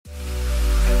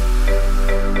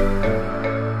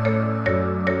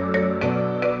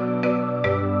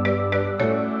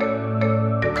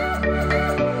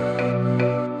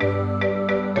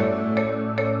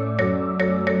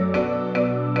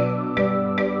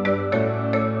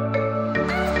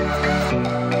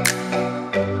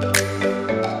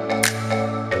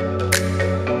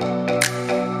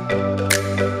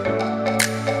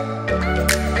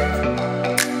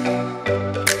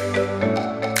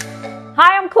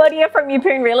Claudia from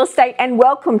Yeppoon Real Estate and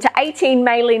welcome to 18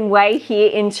 Lynn Way here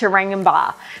in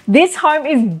Taranganba. This home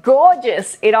is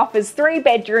gorgeous. It offers 3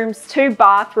 bedrooms, 2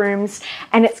 bathrooms,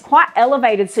 and it's quite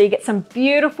elevated so you get some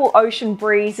beautiful ocean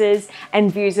breezes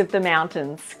and views of the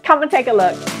mountains. Come and take a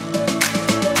look.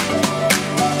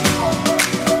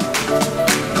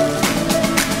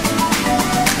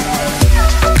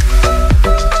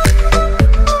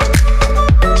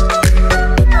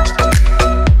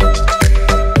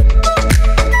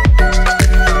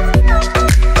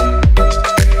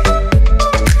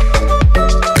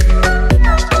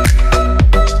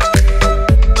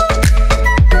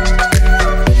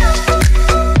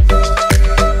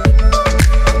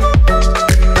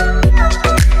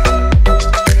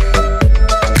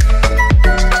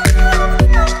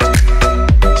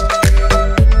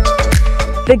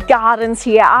 The gardens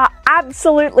here are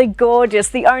absolutely gorgeous.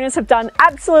 The owners have done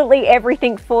absolutely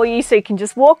everything for you so you can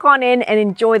just walk on in and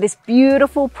enjoy this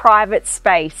beautiful private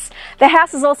space. The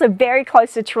house is also very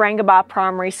close to Taranganba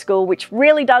Primary School, which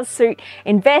really does suit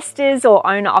investors or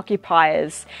owner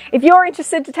occupiers. If you're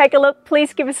interested to take a look,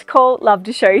 please give us a call. Love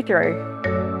to show you through.